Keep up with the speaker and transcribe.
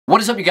What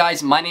is up, you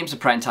guys? My name's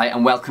ThePrenti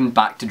and welcome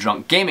back to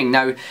Drunk Gaming.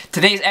 Now,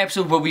 today's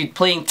episode we'll be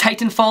playing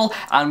Titanfall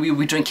and we'll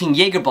be drinking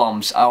Jaeger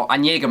bombs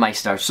and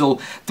Jägermeister. So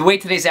the way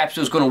today's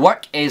episode is going to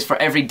work is for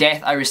every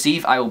death I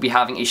receive I will be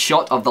having a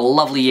shot of the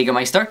lovely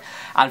Jägermeister,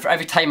 and for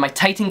every time my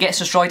Titan gets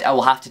destroyed I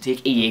will have to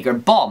take a Jaeger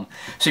bomb.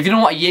 So if you don't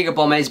know what a Jaeger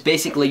bomb is,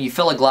 basically you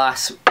fill a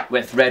glass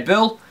with Red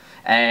Bull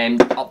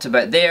up to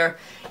about there.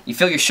 You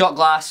fill your shot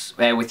glass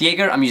with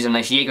Jaeger. I'm using a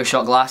nice Jaeger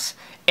shot glass.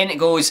 In it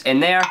goes in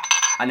there,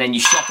 and then you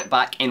shot it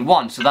back in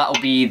one. So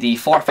that'll be the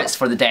forfeits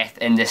for the death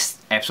in this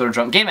episode of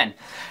Drunk Gaming.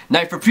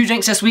 Now for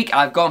pre-drinks this week,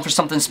 I've gone for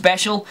something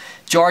special.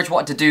 George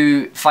wanted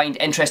to find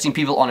interesting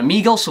people on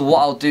Omegle, so what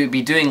I'll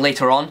be doing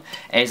later on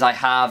is I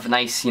have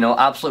nice,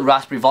 absolute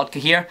raspberry vodka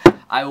here.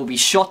 I will be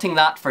shotting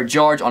that for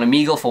George on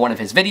Omegle for one of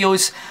his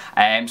videos.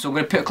 So I'm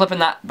going to put a clip in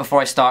that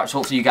before I start, so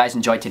hopefully you guys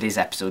enjoy today's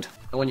episode.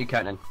 When you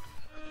counting?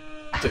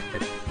 2, 3,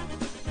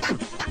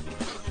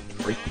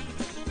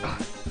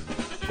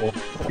 4,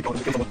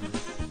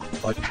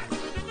 5,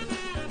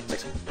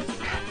 6,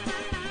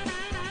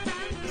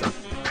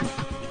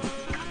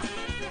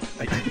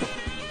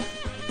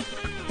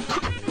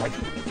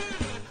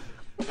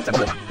 7,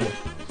 8.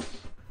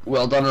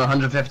 Well done on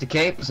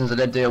 150k, since I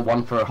did do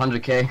one for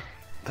 100k.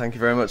 Thank you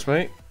very much,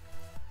 mate.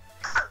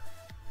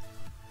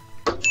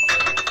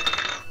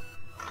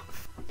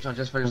 Should I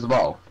just finish the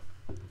bottle?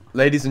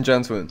 Ladies and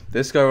gentlemen,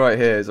 this guy right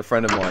here is a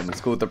friend of mine. It's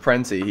called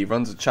ThePrenti. He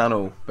runs a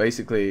channel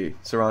basically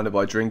surrounded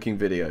by drinking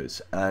videos,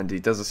 and he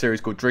does a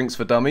series called Drinks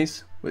for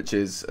Dummies, which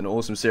is an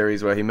awesome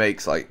series where he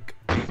makes like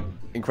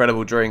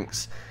incredible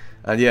drinks.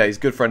 And yeah, he's a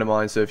good friend of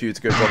mine, so if you were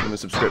to go drop him a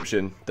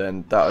subscription,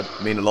 then that would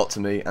mean a lot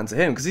to me and to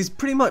him, because he's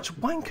pretty much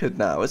wankered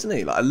now, isn't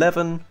he? Like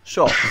 11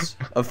 shots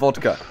of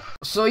vodka.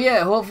 So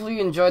yeah, hopefully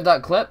you enjoyed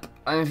that clip.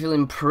 I'm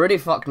feeling pretty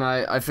fucked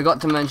now. I forgot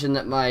to mention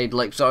that my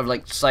sort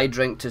of side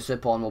drink to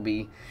sip on will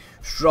be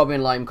strawberry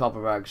and lime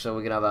Copperberg, so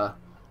we're gonna have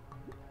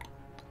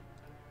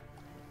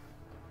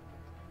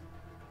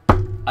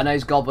a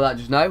nice gulp of that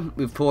just now.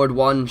 We've poured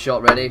one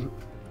shot ready.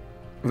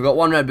 We've got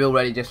one Red Bull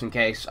ready just in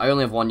case. I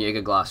only have one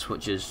Jaeger glass,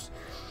 which is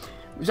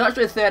it's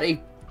actually a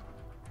 30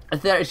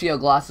 cl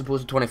glass as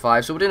opposed to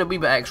 25, so we're doing a wee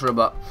bit extra,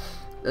 but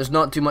there's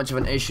not too much of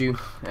an issue.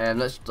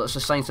 Let's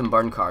assign some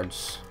burn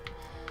cards.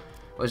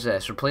 What's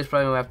this? Replace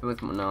primary weapon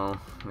with no.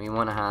 We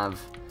want to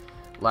have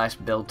less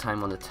build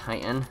time on the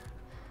Titan,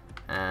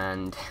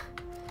 and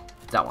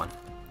that one,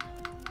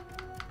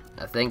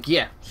 I think.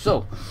 Yeah,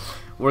 so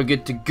we're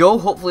good to go.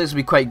 Hopefully this will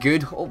be quite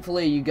good.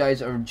 Hopefully you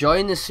guys are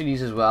enjoying this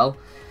series as well.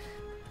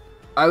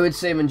 I would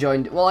say I am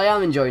enjoying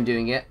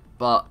doing it,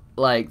 but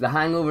like the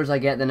hangovers I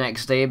get the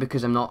next day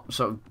because I'm not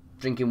sort of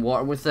drinking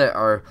water with it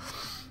are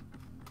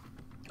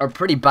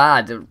pretty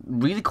bad. They're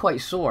really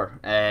quite sore.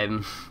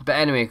 But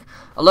anyway,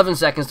 11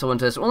 seconds to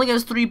into this. Only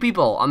against 3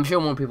 people. I'm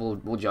sure more people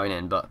will join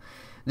in, but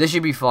this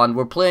should be fun.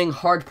 We're playing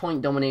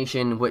hardpoint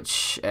domination,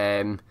 which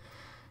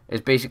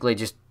is basically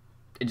just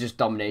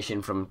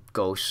domination from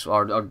ghosts,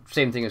 or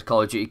same thing as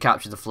Call of Duty,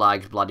 capture the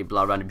flags, bloody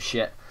blah, random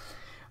shit.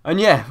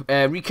 And yeah,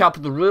 recap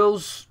of the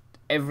rules.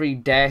 Every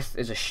death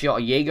is a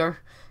shot of Jaeger.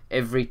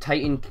 Every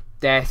Titan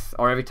death,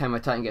 or every time my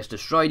Titan gets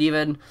destroyed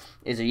even,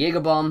 is a Jaeger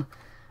bomb.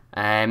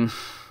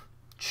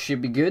 Should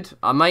be good.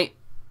 I might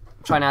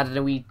try and add in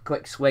a wee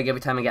quick swig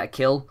every time I get a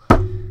kill,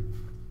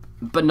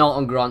 but not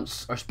on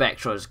grunts or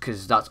spectras,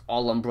 because that's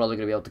all I'm probably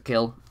going to be able to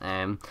kill.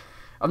 I'm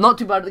not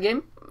too bad at the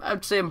game.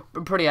 I'd say I'm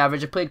pretty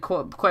average. I played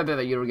quite a bit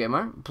at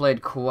Eurogamer.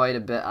 Played quite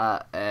a bit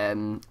at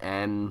in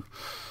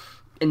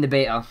the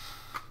beta,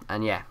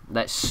 and yeah,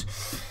 let's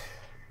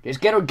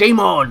get our game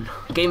on.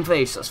 Game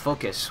face. Let's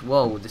focus.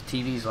 Whoa, the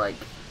TV's like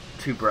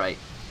too bright.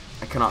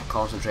 I cannot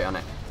concentrate on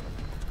it.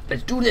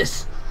 Let's do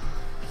this.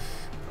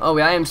 Oh,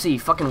 we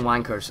IMC. Fucking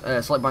wankers.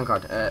 Select burn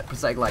card.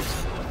 Pathetic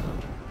legs.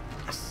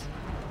 Yes.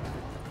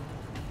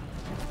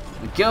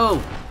 We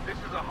go. This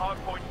is a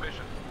hardpoint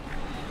mission.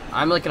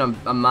 I'm like a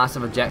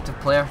massive objective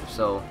player,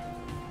 so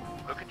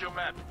Look at your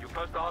map. You're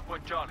close to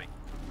hardpoint Charlie.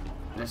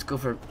 let's go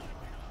for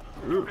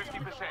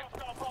 50%.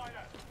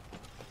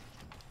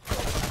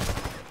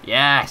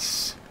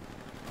 yes.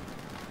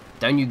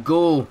 Down you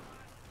go.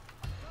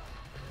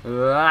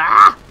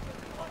 Ah!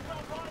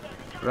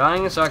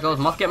 Running in circles.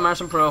 Must get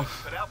Marson Pro.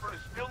 But Alpha is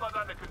still not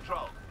under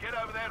control. Get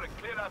over there and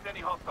clear out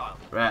any hostiles.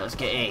 Right, let's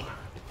get A.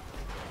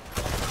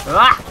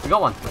 Ah! We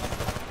got one.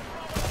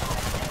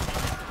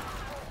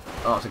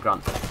 Oh, it's a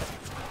grunt.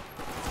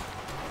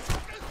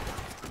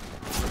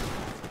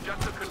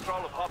 Just took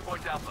control of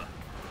hardpoint Alpha.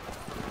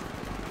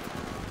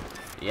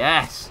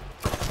 Yes.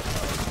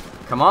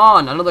 Come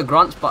on, another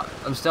grunt, but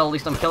at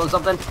least I'm killing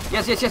something.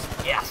 Yes, yes, yes,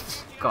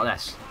 yes. Got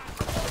this.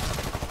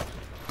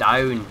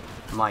 Down,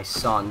 my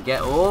son.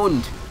 Get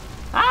owned.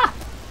 Ah!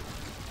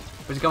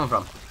 Where's he coming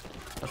from?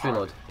 Let's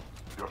reload.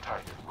 Your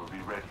Titan will be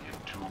ready in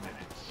 2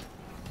 minutes.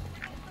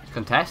 It's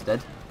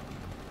contested.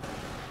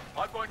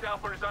 Hardpoint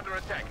Alpha is under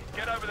attack.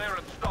 Get over there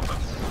and stop him.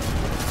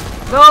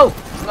 No!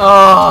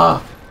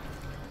 Oh!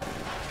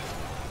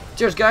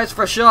 Cheers, guys,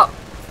 for a shot.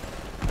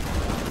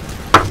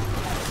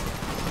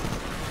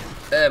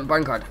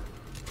 Burn card.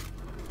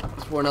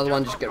 Let's pour another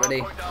one, just get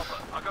ready.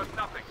 I got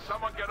nothing.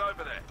 Someone get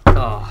over there.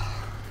 Oh.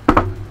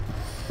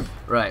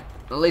 Right.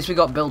 At least we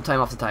got build time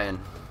off the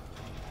Titan.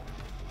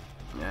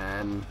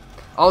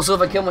 Also, if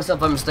I kill myself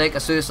by mistake,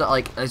 a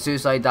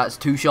suicide that's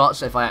 2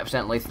 shots. If I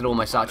accidentally throw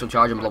my satchel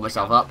charge and blow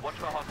myself up,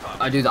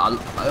 I do that.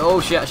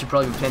 Oh shit! I should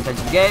probably be paying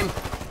attention to the game.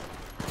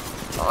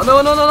 Oh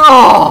no no no no!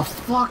 Oh,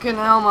 fucking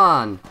hell,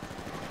 man!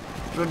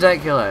 It's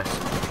ridiculous.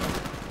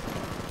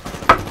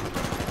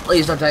 At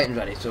least our Titan's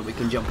ready, so we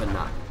can jump in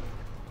that.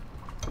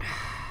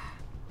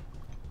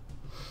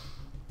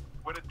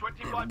 We're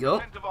at go.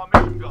 25% of our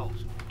mission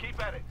goals.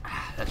 Keep at it.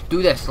 Let's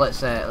do this.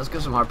 Let's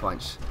get some hard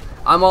points.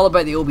 I'm all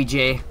about the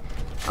OBJ.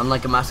 I'm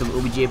like a massive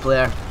OBJ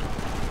player.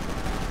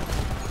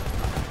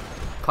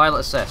 Pilot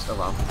assist. Oh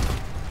well.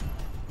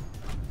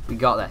 We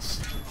got this.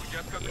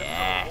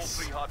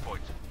 Yes.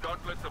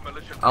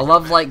 I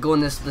love like going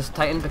this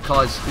Titan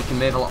because he can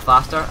move a lot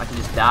faster. I can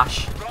just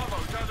dash.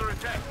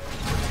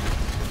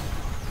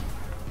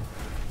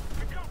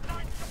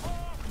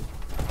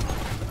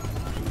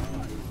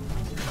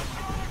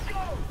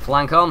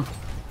 Flank him.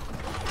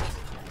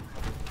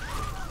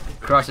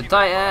 Crush the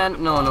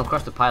Titan. No, no,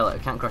 crush the pilot.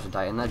 I can't crush the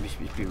Titan. That'd be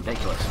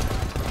ridiculous.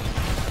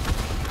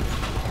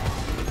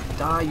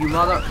 Die, you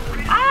mother.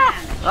 Ah!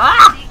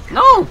 Ah!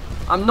 No!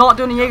 I'm not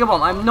doing a Jaeger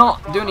bomb. I'm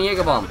not doing a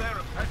Jaeger bomb.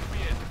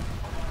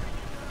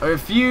 I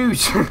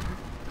refuse.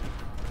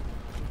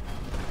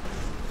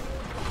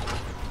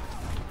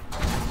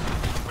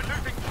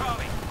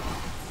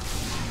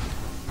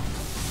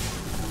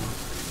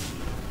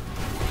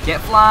 Get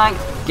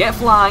flanked. Get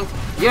flanked.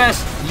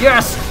 Yes.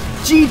 Yes.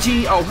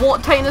 GG. Oh,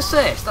 what Titan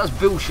assist? That's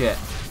bullshit.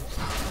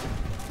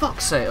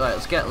 Fuck's sake. Right,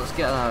 let's get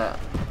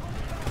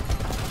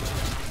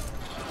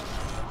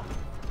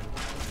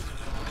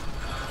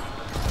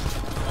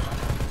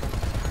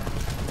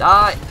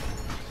Die.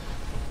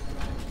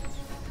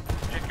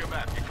 Check your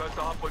map. You're close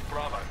to halfway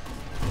Bravo.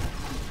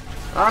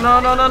 Oh no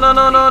no no no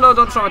no no no!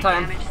 Don't try my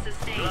Titan. 2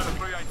 out of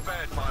 3 ain't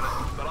bad,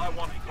 pilot, but I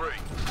want 3.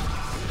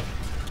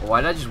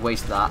 Why did I just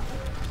waste that?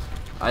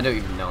 I don't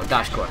even know.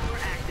 Dash core.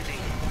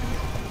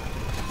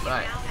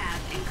 Right.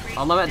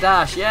 Unlimit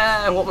dash.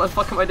 Yeah. What the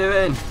fuck am I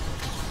doing?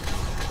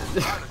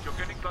 Pilot, you're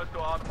getting close to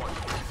a hard point.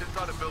 It's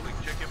inside a building.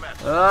 Check your map.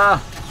 Ah.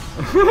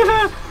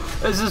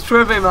 This is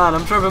tripping, man.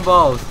 I'm tripping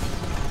balls.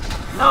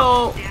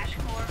 No.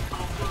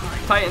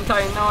 Titan,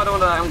 Titan. No, I don't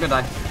want to die. I'm gonna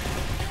die.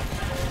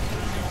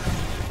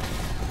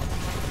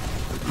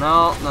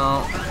 No,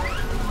 no.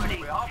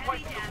 We're halfway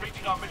to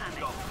reaching our mission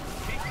goal.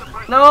 Keep the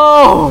pressure.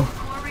 No.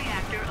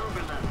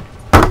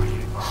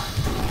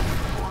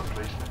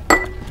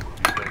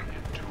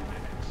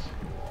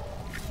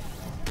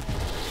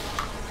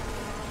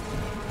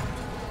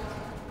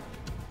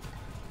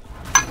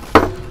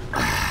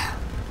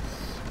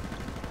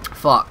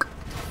 Fuck.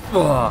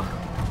 Ugh.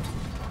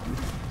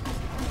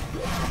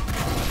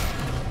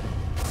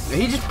 Did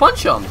he just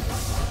punch him?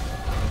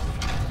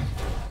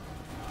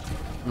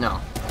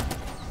 No.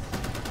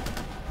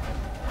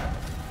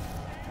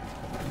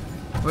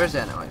 Where's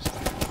that noise?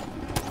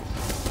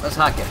 Let's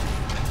hack it.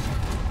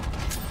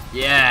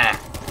 Yeah.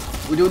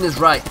 We're doing this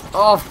right.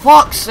 Oh,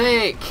 fuck's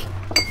sake.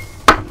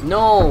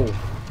 No.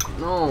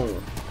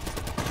 No.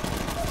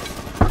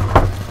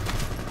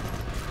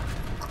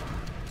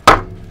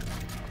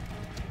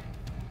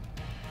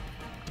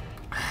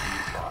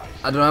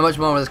 I don't know how much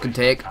more this can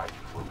take.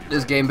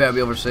 This game better be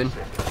over soon.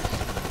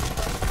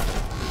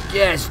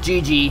 Yes,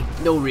 GG.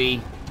 No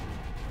re.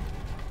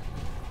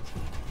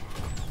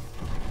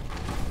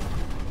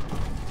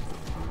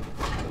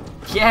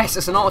 Yes,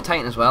 it's an Auto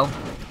Titan as well.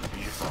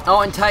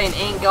 Auto Titan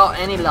ain't got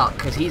any luck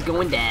because he's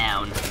going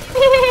down.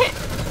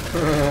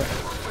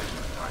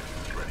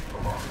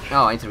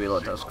 Oh, I need to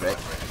reload. That was great.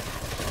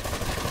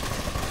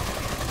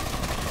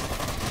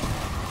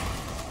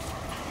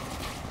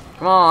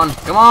 Come on,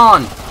 come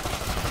on!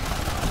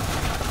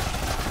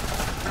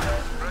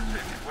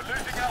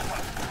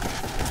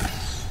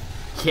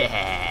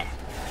 Yeah!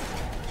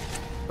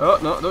 Oh,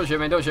 no, don't shoot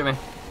me, don't shoot me.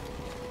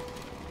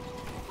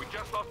 We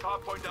just lost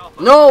hard point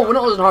Alpha. No, we're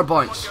not losing hard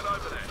points. Get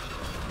over there.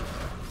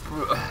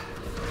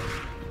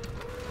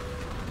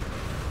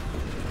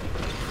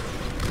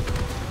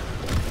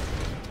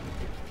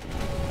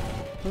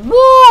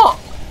 What?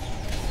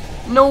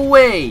 No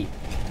way!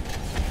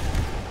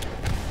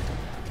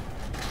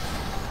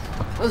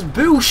 That's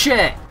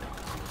bullshit!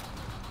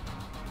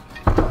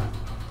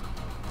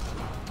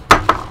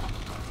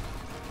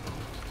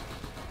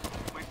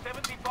 We're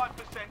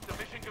 75% to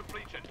mission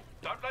completion.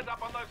 Don't let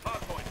up on those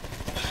hard points.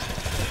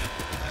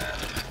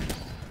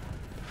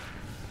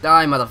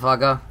 Die,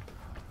 motherfucker.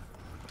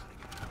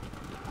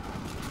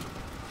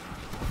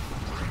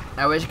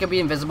 I wish I could be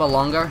invisible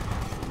longer.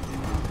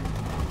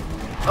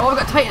 Oh, I've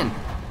got Titan!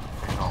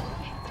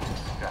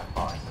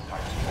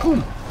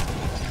 Boom!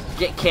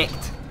 Get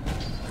kicked.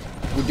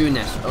 We're doing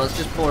this. Oh, let's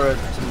just pour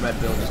some Red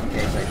Bull just in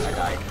case I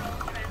die.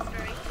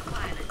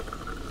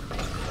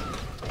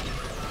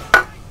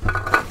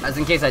 As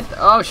in case I...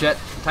 Oh shit!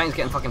 Titan's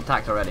getting fucking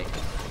attacked already.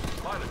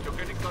 Pilot, you're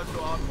getting close to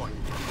a hard point.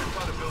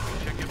 Inside a building.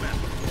 Check your map.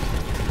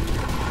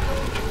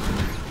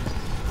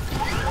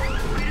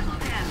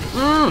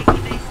 Mmm!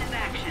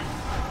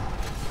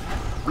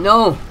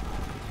 No!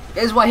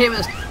 Is what hit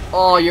was.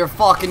 Oh, you're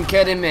fucking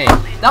kidding me.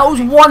 That was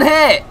one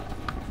hit!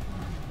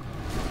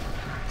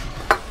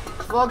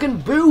 Fucking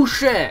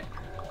bullshit!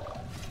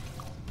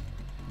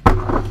 Be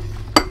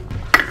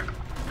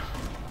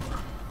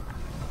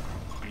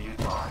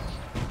advised,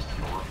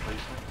 your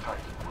replacement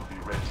Titan will be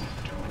ready in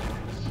 2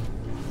 minutes.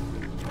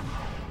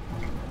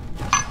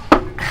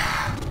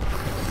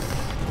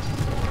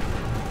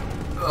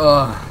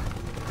 Ugh.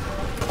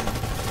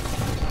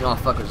 Oh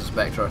fuck, it was a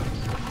Spectre.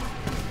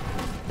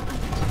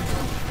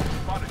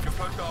 Spotted, you're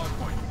close to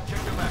hardpoint. Check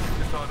the map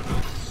inside the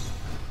building.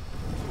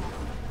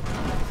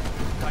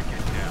 Take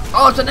it down.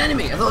 Oh, it's an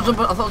enemy! I thought it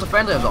was a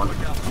friendly I was on. Check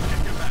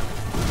your map.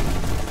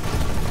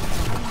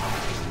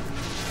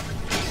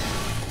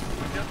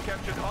 Just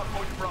captured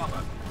hardpoint Bravo.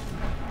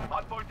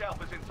 Hardpoint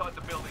Alpha's inside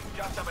the building,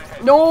 just up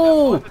ahead.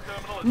 No! Find the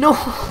terminal and- No!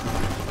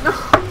 No!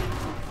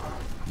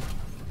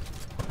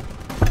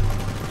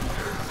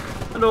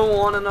 I don't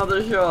want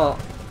another shot.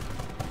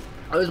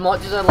 As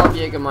much as I love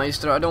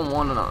Jägermeister, I don't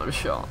want another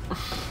shot.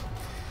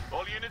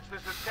 All units,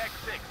 this is Tech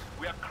 6.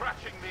 We are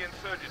crushing the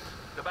insurgents.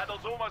 The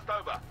battle's almost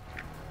over.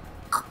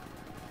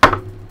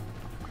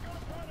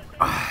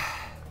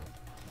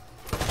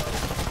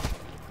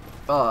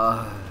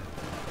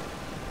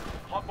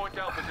 Hardpoint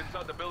Alpha's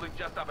inside the building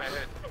just up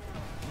ahead.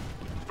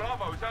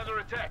 Bravo is under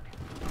attack.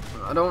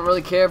 I don't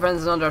really care if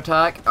anything's under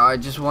attack. I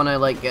just want to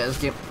like get this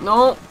game.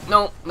 No,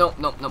 no, no,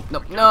 no, no,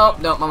 no, no,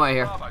 no. I'm out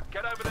here. Bravo,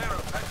 get over there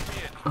and patch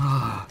me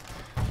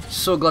in.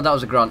 So glad that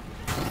was a grunt.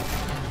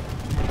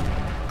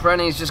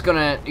 Prenti's just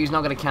gonna. He's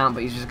not gonna camp,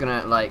 but he's just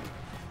gonna like.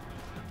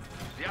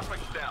 The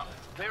uplink's down.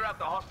 Clear out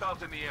the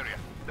hostiles in the area.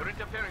 They're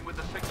interfering with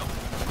the signal.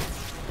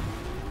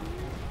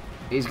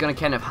 He's gonna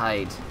kind of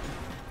hide.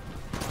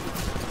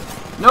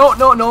 No,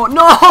 no, no,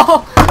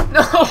 no,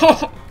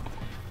 no!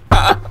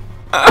 I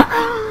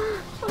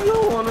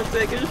don't want to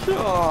take a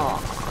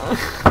shot.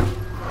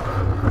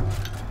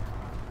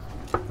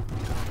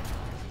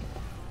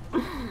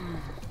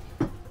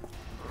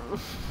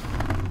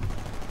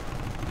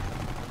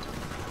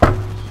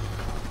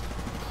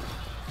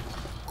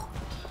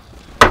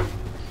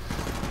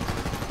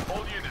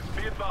 All units,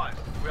 be advised.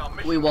 We are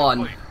mission We won.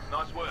 complete.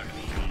 Nice work.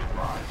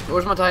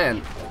 Where's my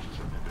Titan?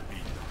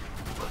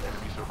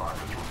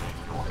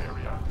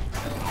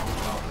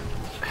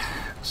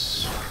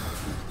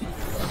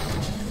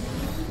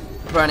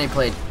 Prenti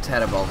played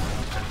terrible.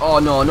 Oh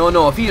no, no,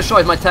 no, if he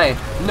destroys my Titan.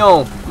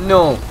 No,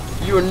 no,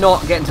 you are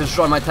not getting to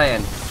destroy my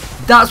Titan.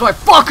 That's what I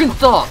fucking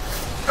thought!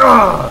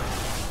 Ugh.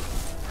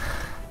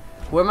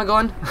 Where am I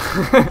going?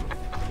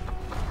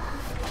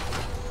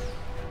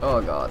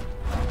 Oh god.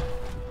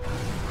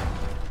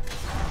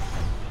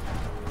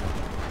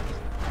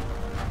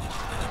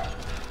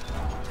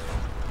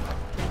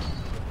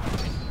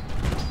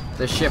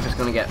 This ship is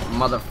gonna get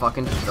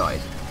motherfucking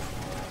destroyed.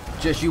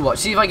 Just you watch.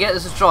 See if I get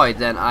this destroyed,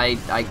 then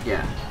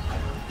yeah.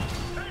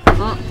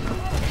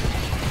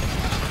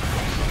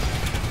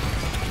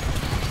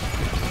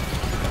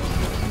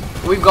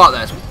 We've got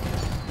this.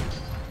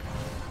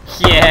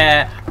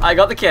 Yeah, I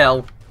got the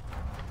kill.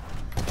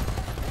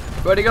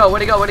 Where'd he go?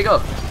 Where'd he go? Where'd he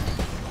go?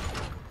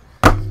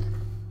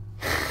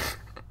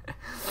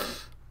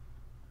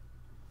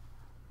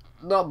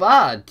 Not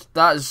bad.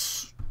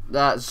 That's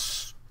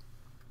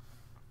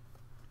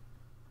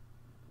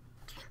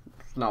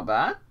not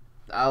bad.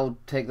 I'll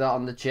take that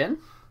on the chin.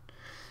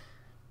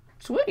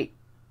 Sweet.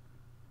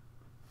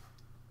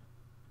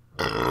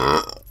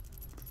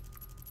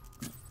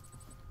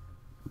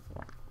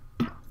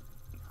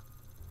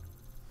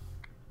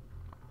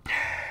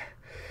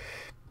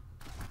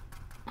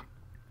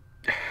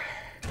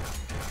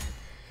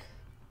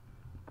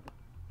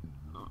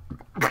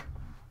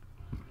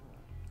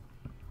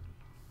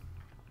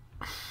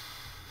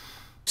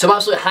 So I'm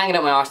absolutely hanging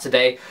out my arse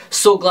today.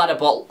 So glad I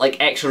bought like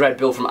extra Red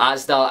Bull from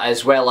Asda,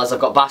 as well as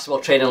I've got basketball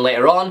training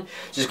later on.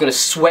 Just going to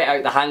sweat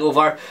out the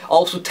hangover.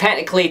 Also,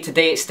 technically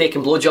today it's steak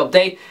and blowjob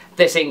day.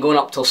 This ain't going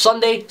up till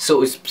Sunday, so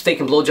it was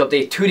steak and blowjob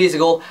day 2 days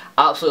ago.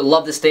 I absolutely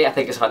love this day. I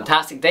think it's a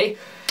fantastic day.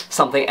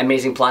 Something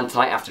amazing planned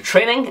tonight after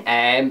training.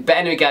 But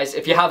anyway guys,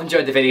 if you have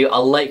enjoyed the video, a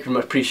like would be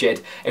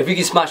appreciated. If we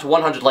can smash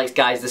 100 likes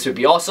guys, this would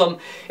be awesome.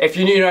 If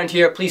you're new around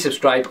here, please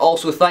subscribe.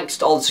 Also thanks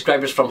to all the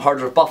subscribers from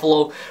Herder of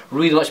Buffalo.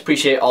 Really much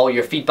appreciate all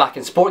your feedback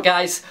and support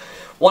guys.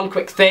 One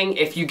quick thing,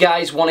 if you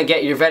guys want to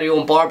get your very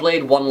own bar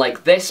blade, one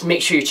like this,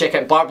 make sure you check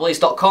out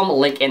barblades.com,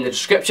 link in the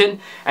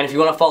description. And if you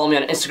want to follow me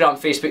on Instagram,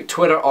 Facebook,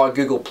 Twitter or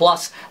Google+,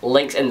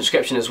 links in the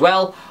description as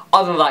well.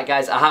 Other than that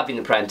guys, I have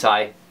been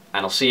ThePrenti,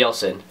 and I'll see y'all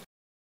soon.